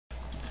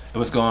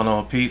What's going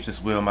on, peeps?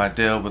 It's Will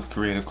Mydell with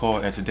Creative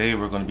Core, and today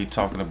we're going to be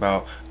talking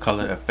about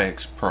Color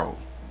Efex Pro.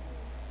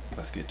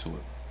 Let's get to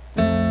it.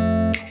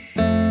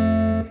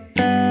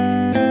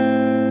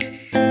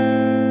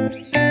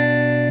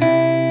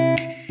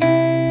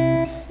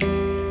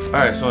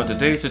 Alright, so in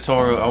today's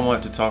tutorial I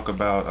want to talk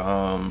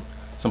about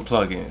some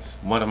plugins.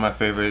 One of my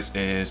favorites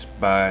is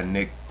by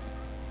Nik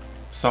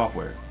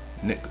software.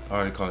 I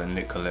already call it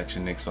Nik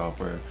Collection, Nik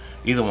software.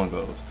 Either one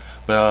goes.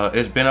 But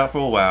it's been out for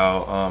a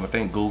while. I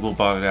think Google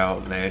bought it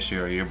out last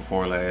year or year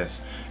before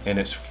last, and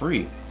it's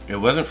free. It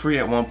wasn't free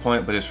at one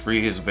point, but it's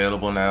free. It's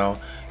available now,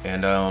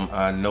 and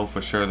I know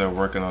for sure they're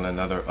working on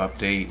another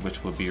update,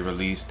 which will be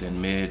released in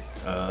mid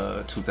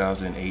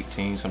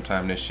 2018,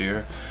 sometime this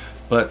year.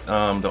 But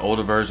the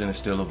older version is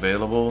still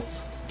available.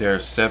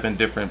 There's 7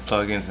 different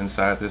plugins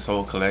inside this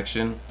whole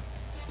collection.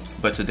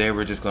 But today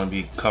we're just going to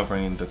be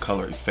covering the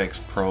Color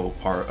Efex Pro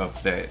part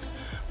of that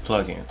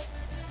plugin.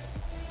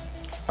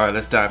 Alright,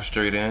 let's dive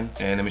straight in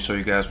and let me show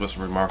you guys what's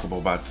remarkable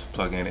about this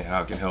plugin and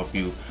how it can help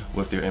you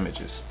with your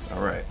images.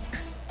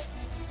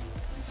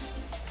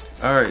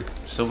 Alright,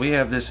 so we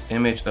have this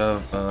image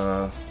of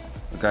a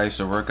guy I used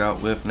to work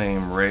out with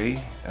named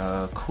Ray.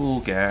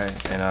 Cool guy,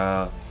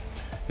 and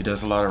he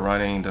does a lot of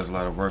running, does a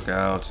lot of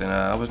workouts, and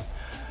I was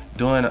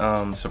doing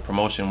some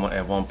promotion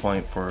at one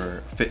point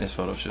for fitness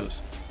photo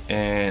shoots.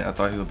 And I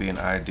thought he would be an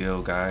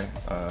ideal guy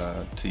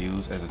to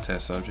use as a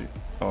test subject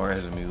or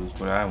as a muse,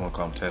 but I don't want to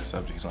call him test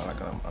subject. He's not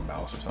like a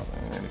mouse or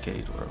something in a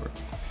cage or whatever.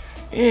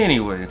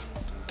 Anyway,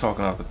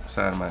 talking off the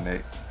side of my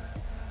neck.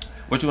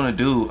 What you want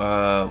to do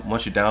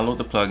once you download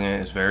the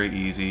plugin, it's very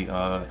easy.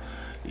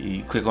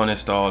 You click on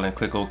install and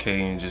click OK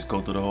and just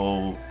go through the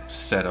whole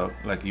setup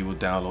like you would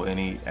download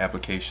any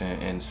application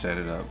and set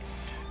it up.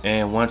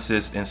 And once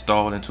it's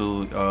installed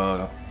into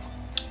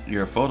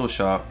your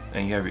Photoshop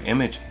and you have your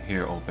image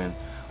here open,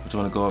 you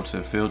want to go up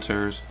to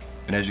filters,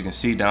 and as you can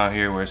see down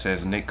here where it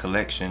says Nik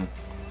Collection,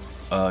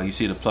 you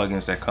see the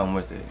plugins that come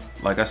with it.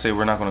 Like I say,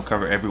 we're not going to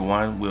cover every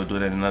one. We'll do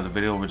that in another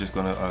video. We're just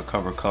going to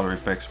cover Color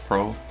Efex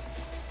Pro.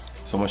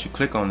 So once you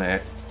click on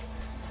that,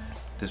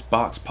 this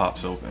box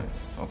pops open.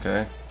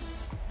 Okay,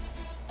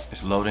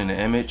 it's loading the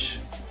image,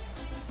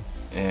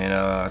 and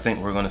I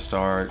think we're going to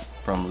start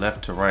from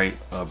left to right,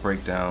 a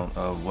breakdown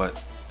of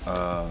what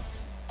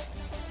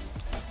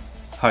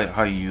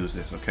how you use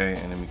this. Okay,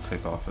 and let me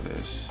click off of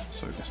this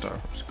so we can start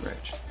from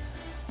scratch.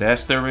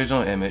 That's the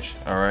original image.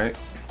 Alright,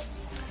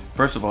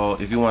 first of all,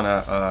 if you want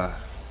to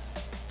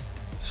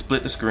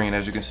split the screen,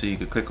 as you can see, you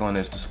can click on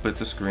this to split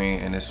the screen,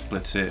 and it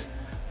splits it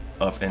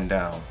up and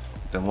down.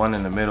 The one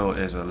in the middle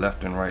is a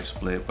left and right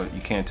split, but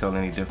you can't tell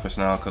any difference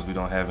now because we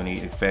don't have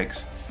any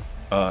effects,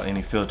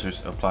 any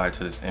filters applied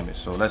to this image.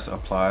 So let's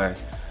apply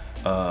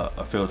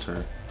a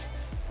filter.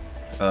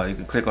 You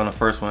can click on the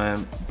first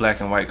one,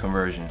 black and white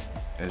conversion.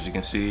 As you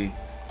can see,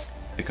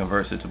 it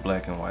converts it to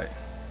black and white.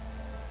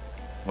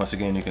 Once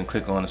again, you can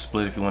click on the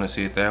split if you want to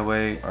see it that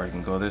way, or you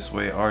can go this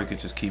way, or you can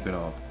just keep it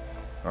off.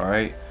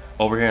 Alright,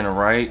 over here on the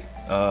right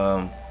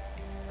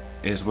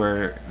is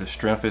where the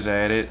strength is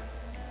added.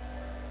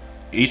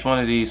 Each one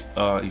of these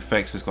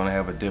effects is going to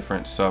have a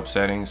different sub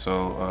setting,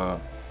 so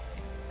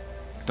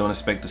don't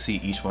expect to see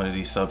each one of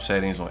these sub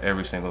settings on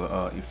every single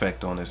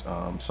effect on this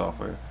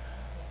software.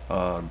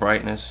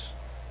 Brightness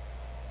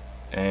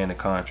and the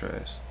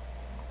contrast.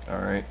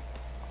 Alright,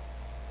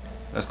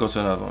 let's go to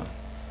another one.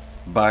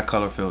 By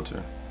color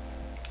filter.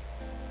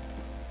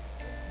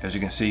 As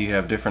you can see, you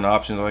have different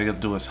options. All you have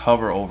to do is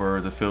hover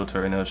over the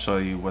filter and it'll show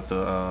you what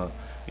the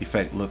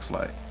effect looks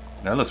like.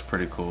 That looks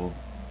pretty cool.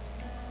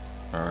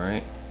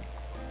 Alright,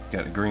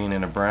 got the green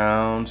and the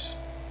browns,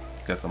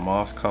 got the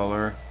moss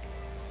color.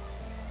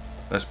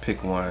 Let's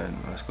pick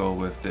one. Let's go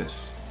with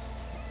this.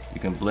 You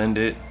can blend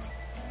it,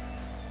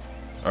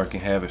 or you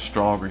can have it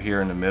stronger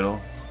here in the middle.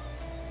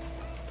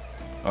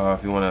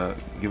 If you want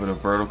to give it a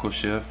vertical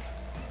shift,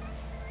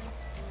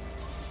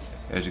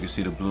 as you can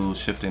see, the blues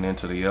shifting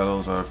into the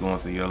yellows, or if you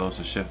want the yellows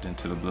to shift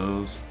into the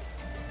blues,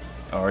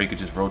 or you could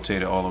just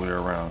rotate it all the way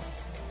around.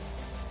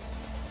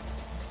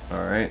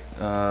 Alright,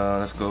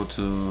 let's go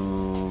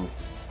to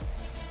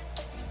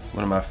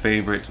one of my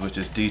favorites, which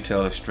is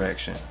detail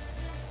extraction,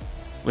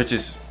 which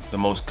is the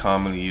most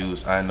commonly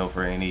used, I know,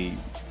 for any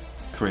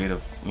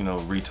creative,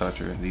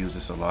 retoucher. They use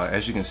this a lot.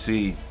 As you can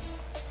see,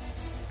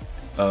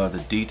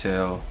 the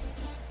detail.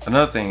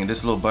 Another thing,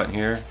 this little button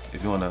here,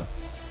 if you want to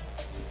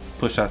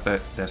push out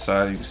that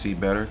side, you can see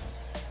better.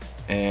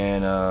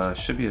 And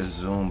should be a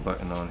zoom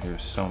button on here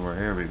somewhere.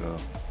 Here we go.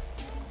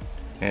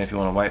 And if you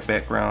want a white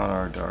background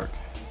or dark,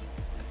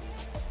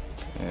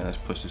 and let's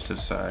push this to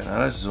the side. Now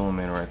let's zoom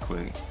in right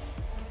quick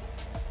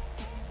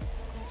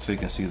so you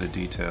can see the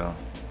detail.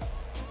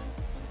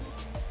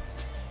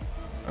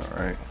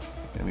 Alright,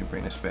 let me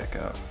bring this back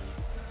out.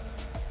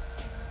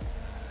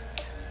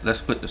 Let's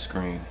split the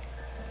screen.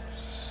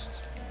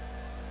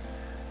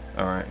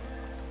 Alright,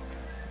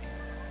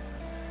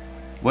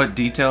 what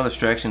detail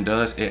extraction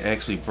does, it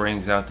actually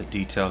brings out the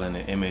detail in the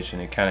image,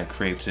 and it kind of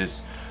creates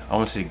this, I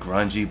won't say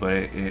grungy, but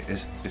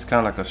it's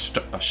kind of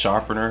like a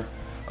sharpener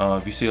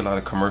If you see a lot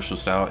of commercial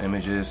style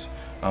images,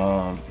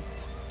 a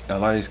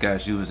lot of these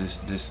guys use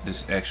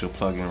this actual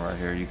plugin right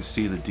here. You can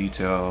see the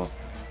detail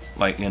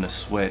like in a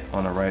sweat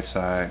on the right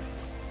side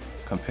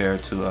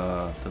compared to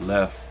the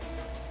left.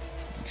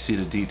 You can see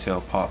the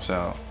detail pops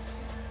out.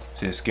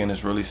 See, the skin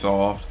is really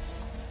soft.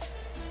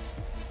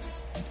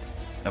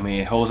 I mean,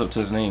 it holds up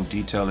to its name,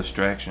 detail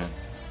extraction.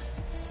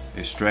 It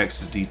extracts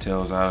the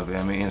details out of it.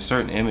 I mean, in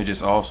certain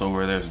images also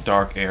where there's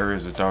dark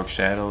areas or dark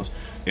shadows,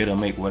 it'll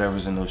make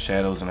whatever's in those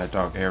shadows in that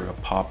dark area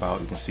pop out.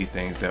 You can see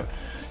things that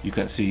you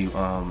couldn't see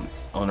on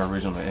the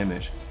original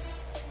image.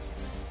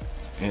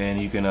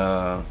 And you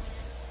could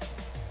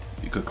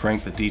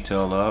crank the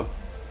detail up,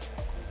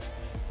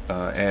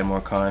 add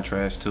more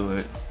contrast to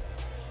it,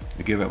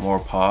 to give it more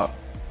pop,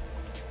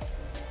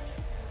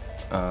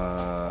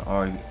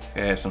 or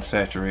add some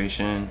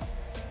saturation,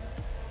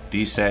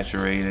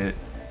 desaturate it,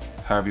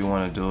 however you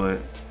want to do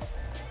it.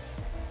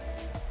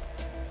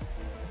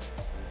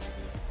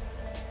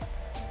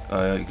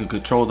 You can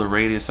control the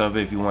radius of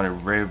it if you want it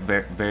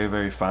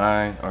very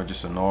fine, or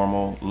just a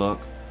normal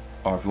look,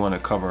 or if you want to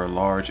cover a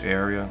large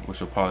area, which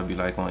will probably be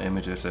like on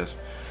images that's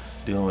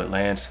dealing with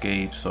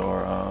landscapes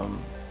or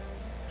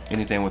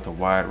anything with a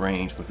wide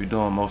range. But if you're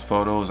doing most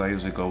photos, I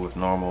usually go with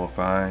normal or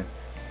fine,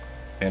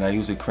 and I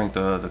usually crank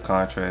the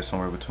contrast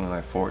somewhere between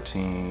like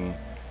 14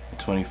 and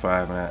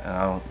 25, and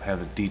I don't have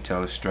the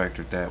detail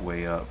extractor that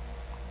way up.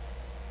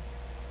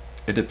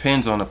 It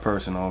depends on the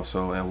person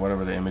also and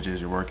whatever the image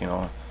is you're working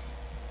on.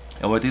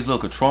 And what these little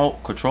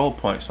control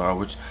points are,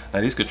 which now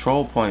these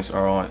control points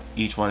are on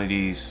each one of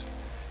these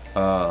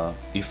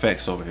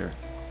effects over here,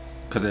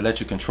 because they let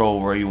you control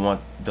where you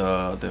want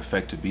the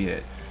effect to be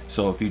at.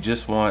 So if you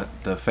just want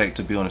the effect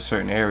to be on a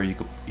certain area,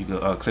 you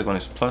could click on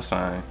this plus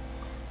sign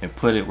and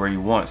put it where you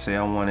want. Say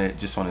I want it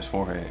just on his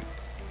forehead.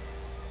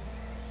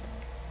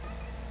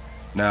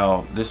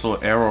 Now this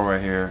little arrow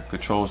right here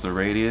controls the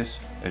radius.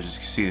 As you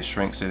can see, it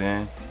shrinks it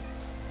in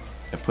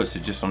and puts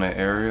it just on that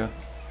area,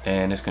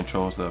 and this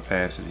controls the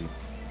opacity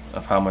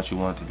of how much you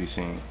want it to be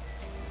seen.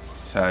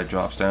 That's how it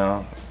drops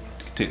down.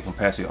 Take the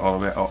opacity all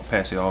the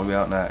way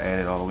out, now add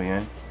it all the way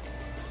in.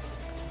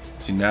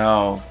 See,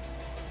 now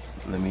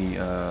let me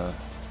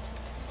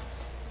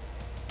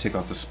take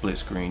off the split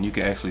screen. You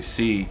can actually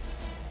see,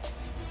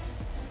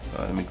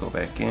 let me go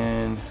back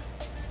in.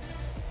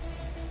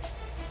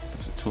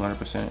 Is it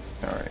 200%?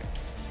 Alright.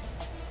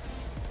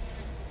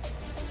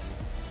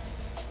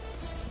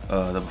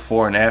 The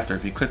before and after,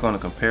 if you click on the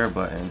compare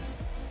button,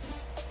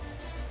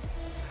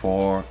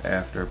 before,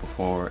 after,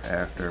 before,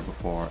 after,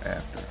 before,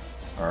 after.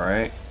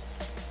 Alright.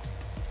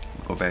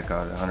 Go back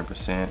out at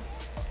 100%.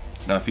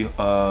 Now if you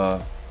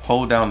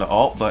hold down the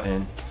Alt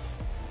button,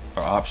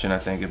 or Option I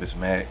think if it's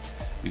Mac,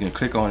 you can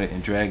click on it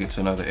and drag it to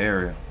another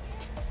area.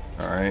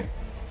 Alright.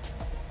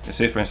 And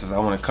say for instance I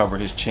want to cover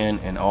his chin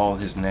and all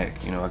his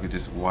neck. You know, I could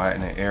just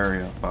widen that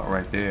area about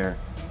right there.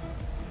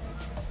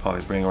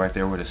 Probably bring it right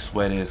there where the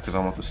sweat is, because I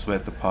want the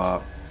sweat to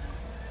pop.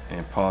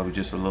 And probably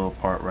just a little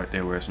part right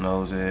there where his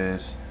nose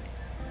is.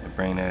 And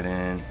bring that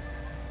in.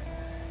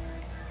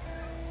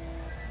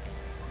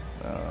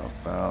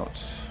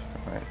 About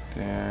right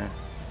there.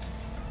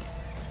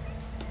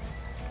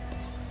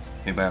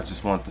 Maybe I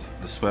just want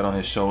the sweat on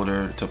his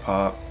shoulder to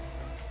pop.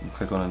 You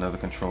click on another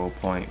control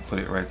point, put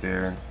it right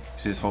there.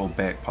 See, his whole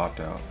back popped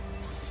out.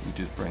 You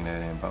just bring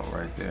that in about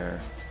right there.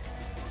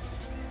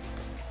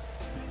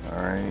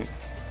 Alright.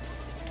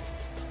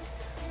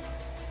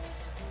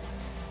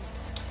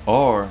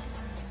 Or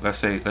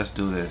let's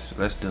do this.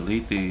 Let's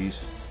delete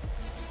these.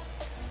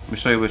 Let me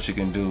show you what you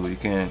can do. You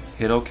can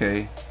hit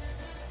OK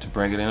to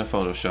bring it into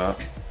Photoshop.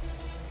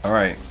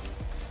 Alright,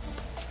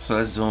 so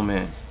let's zoom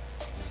in.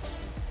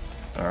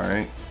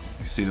 Alright,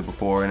 you see the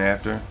before and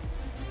after.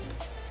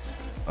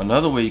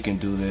 Another way you can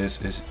do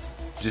this is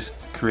just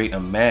create a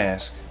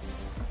mask,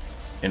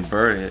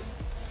 invert it,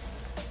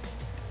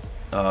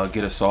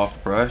 get a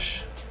soft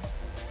brush,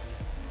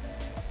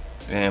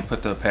 and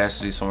put the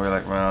opacity somewhere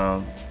like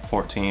around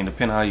 14,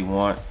 depending how you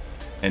want,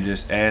 and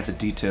just add the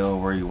detail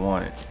where you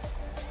want it.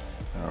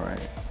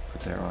 Alright,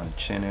 put that around the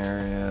chin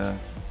area.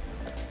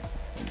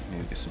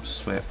 Maybe get some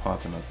sweat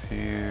popping up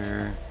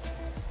here,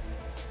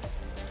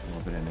 a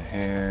little bit in the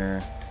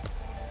hair.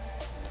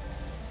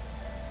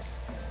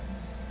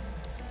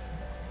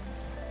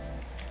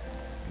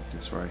 Get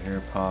this right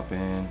here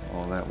popping,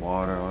 all that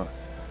water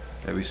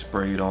that we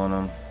sprayed on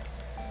him,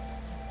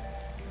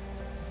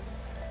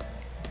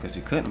 because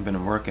he couldn't have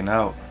been working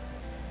out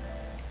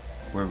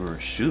where we were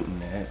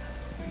shooting at.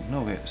 You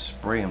know, we had to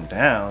spray him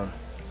down.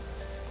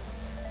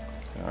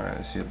 All right,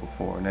 let's see it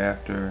before and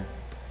after.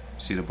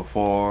 See the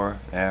before,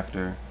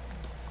 after.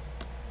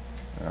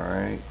 All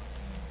right,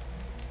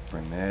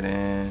 bring that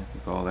in,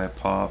 make all that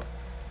pop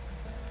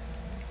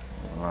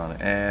around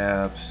the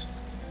abs.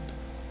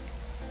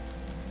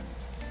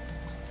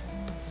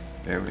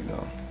 There we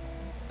go.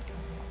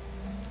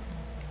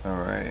 All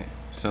right,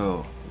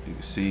 so you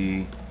can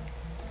see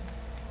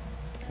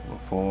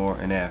before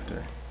and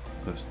after.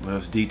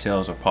 Those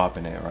details are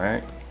popping at,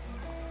 right?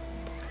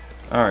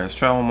 All right, let's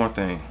try one more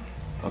thing.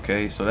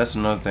 Okay, so that's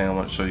another thing I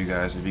want to show you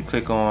guys. If you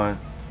click on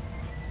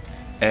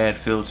add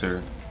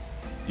filter,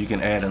 you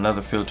can add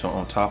another filter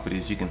on top of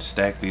these. You can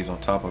stack these on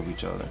top of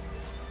each other.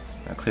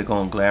 Now click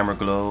on Glamour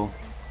Glow,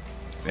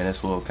 and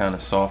this will kind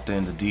of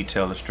soften the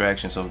detail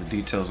extraction. So if the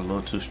detail is a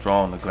little too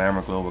strong, the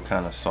Glamour Glow will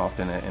kind of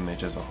soften that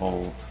image as a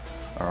whole.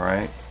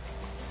 Alright,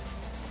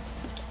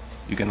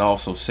 you can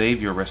also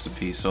save your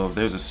recipe. So if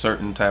there's a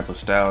certain type of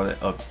style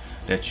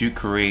that you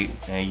create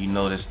and you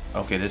notice,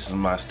 okay, this is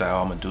my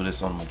style, I'm gonna do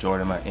this on the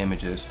majority of my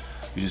images,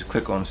 you just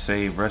click on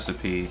save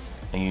recipe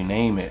and you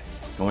name it.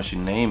 And once you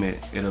name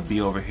it, it'll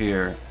be over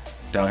here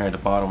down here at the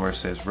bottom where it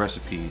says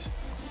recipes,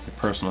 the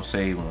personal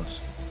save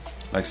ones.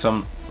 Like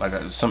some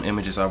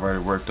images I've already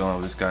worked on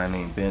with this guy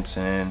named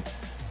Benson,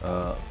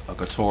 a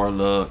couture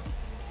look,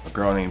 a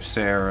girl named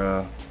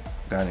Sarah,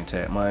 a guy named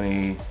Tad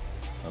Money,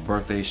 a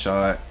birthday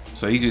shot.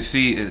 So you can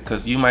see it,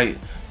 because you might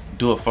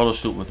do a photo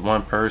shoot with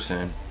one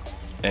person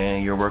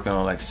and you're working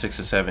on like 6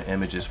 or 7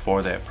 images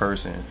for that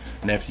person,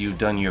 and after you've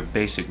done your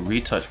basic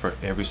retouch for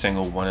every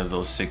single one of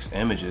those 6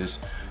 images,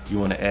 you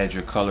want to add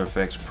your Color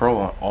Efex Pro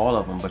on all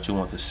of them, but you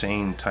want the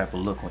same type of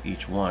look on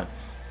each one.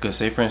 Because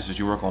say for instance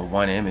you work on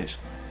one image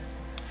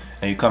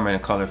and you come in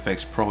Color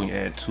Efex Pro and you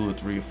add 2 or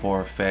 3 or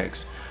 4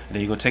 effects, and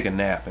then you go take a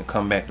nap and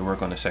come back to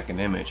work on the second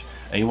image,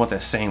 and you want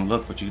that same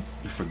look, but you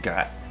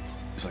forgot.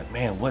 It's like,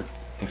 man, what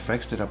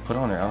effects did I put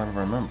on there? I don't even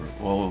remember.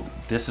 Well,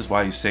 this is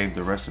why you save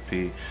the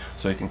recipe,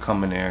 so you can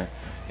come in there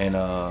and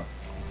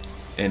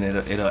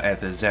it'll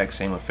add the exact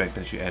same effect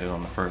that you added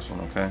on the first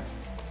one. Okay,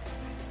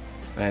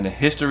 and the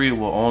history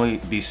will only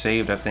be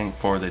saved, I think,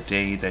 for the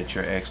day that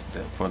you're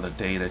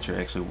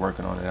actually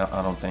working on it.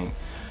 I don't think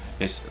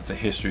it's the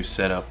history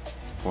set up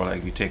for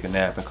like you take a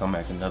nap and come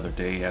back another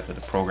day after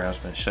the program's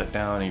been shut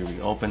down and you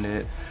reopened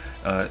it.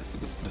 The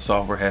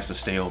software has to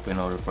stay open in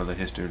order for the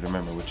history to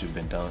remember what you've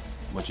been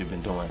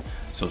doing.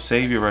 So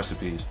save your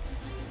recipes.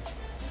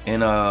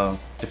 And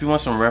if you want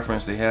some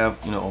reference, they have,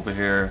 you know, over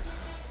here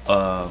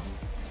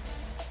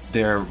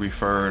their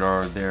referred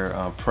or their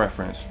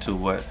preference to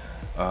what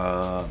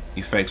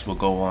effects will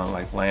go on,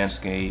 like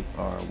landscape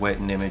or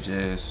wetting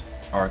images,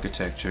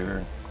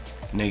 architecture,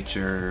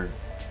 nature,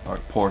 or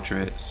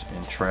portraits,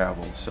 and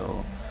travel.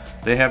 So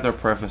they have their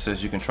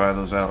preferences. You can try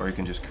those out, or you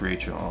can just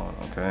create your own.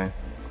 Okay,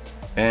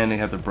 and they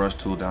have the brush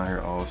tool down here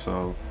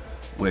also,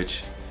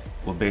 which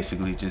will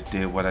basically just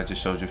did what I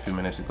just showed you a few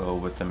minutes ago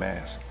with the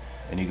mask.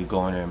 And you could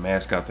go in there and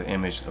mask out the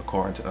image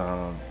according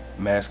to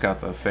mask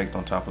out the effect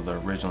on top of the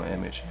original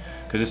image,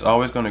 because it's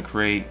always going to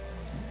create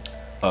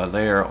a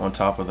layer on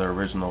top of the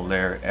original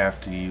layer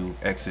after you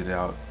exit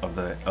out of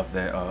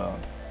that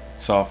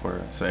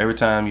software. So every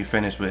time you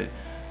finish with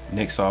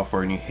Nik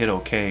software and you hit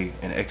OK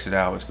and exit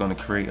out, it's going to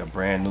create a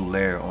brand new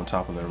layer on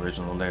top of the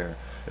original layer.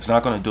 It's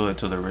not going to do it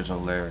to the original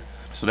layer.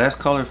 So that's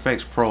Color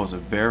Efex Pro. It's a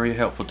very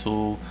helpful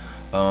tool.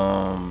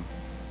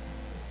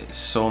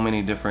 So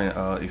many different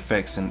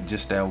effects in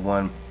just that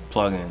one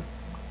plugin,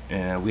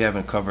 and we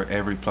haven't covered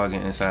every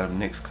plugin inside of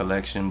Nik's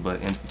collection,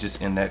 but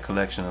just in that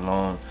collection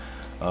alone,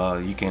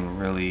 you can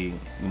really,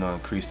 you know,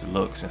 increase the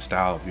looks and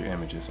style of your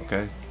images.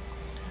 Okay,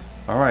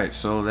 alright,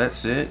 so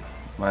that's it.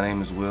 My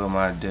name is Will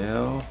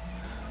Mydell.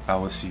 I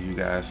will see you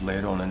guys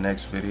later on the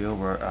next video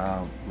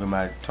where we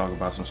might talk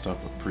about some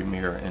stuff with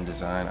Premiere and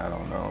InDesign. I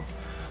don't know,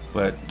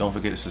 but don't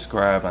forget to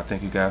subscribe. I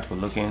thank you guys for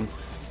looking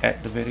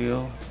at the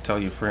video. Tell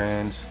your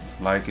friends,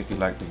 like if you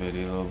like the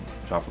video,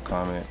 drop a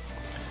comment,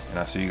 and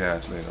I'll see you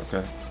guys later.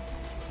 Okay,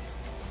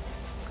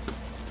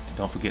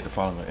 don't forget to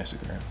follow me on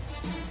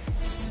Instagram.